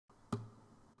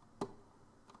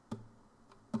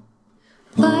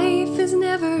is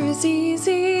never as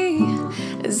easy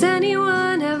as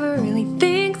anyone ever really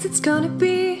thinks it's gonna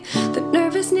be. The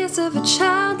nervousness of a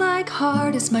childlike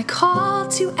heart is my call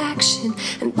to action,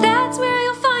 and that's where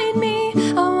you'll find me.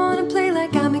 I wanna play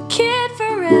like I'm a kid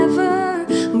forever.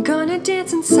 I'm gonna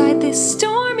dance inside this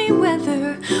stormy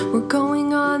weather. We're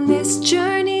going on this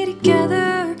journey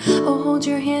together. I'll hold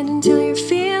your hand until you're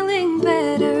feeling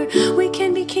better. We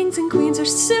can be kings and queens or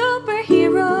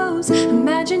superheroes.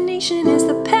 Imagination is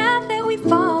the path that we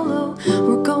follow.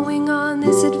 We're going on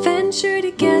this adventure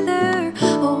together.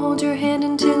 I'll hold your hand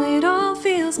until it all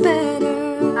feels better.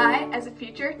 I, as a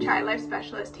future child life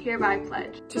specialist, hereby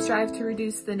pledge to strive to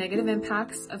reduce the negative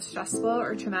impacts of stressful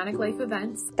or traumatic life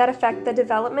events that affect the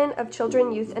development of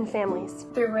children, youth, and families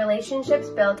through relationships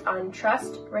built on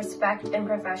trust, respect, and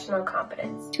professional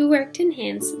competence. To work to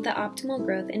enhance the optimal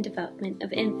growth and development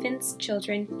of infants,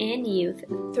 children, and youth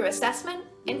through assessment,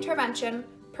 intervention,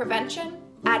 prevention,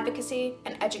 advocacy,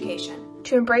 and education.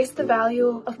 To embrace the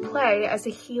value of play as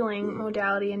a healing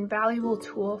modality and valuable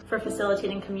tool for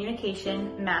facilitating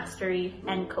communication, mastery,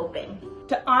 and coping.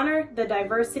 To honor the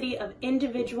diversity of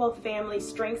individual family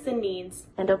strengths and needs.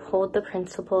 And uphold the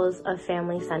principles of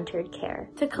family-centered care.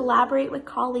 To collaborate with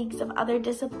colleagues of other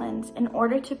disciplines in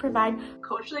order to provide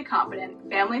culturally competent,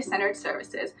 family-centered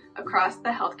services across the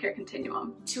healthcare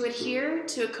continuum. To adhere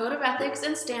to a code of ethics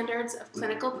and standards of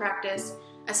clinical practice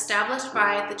established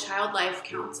by the Child Life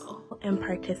Council. And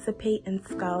participate in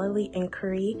scholarly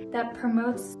inquiry that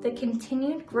promotes the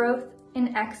continued growth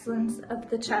and excellence of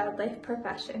the child life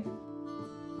profession.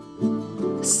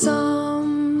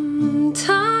 Sometimes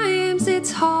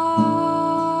it's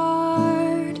hard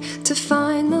to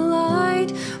find the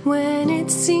light when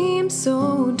it seems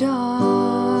so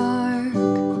dark,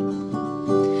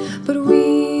 but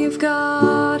we've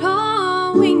got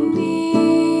all we need.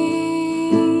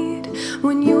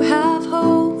 When you have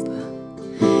hope,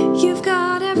 you've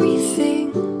got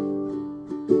everything.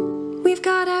 We've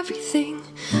got everything.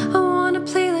 I wanna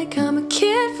play like I'm a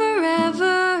kid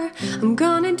forever. I'm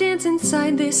gonna dance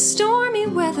inside this stormy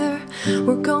weather.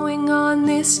 We're going on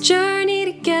this journey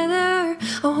together.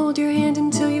 I'll hold your hand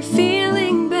until you're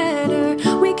feeling better.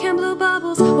 We can blow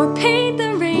bubbles or paint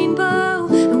the rainbow.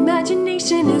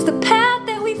 Imagination is the path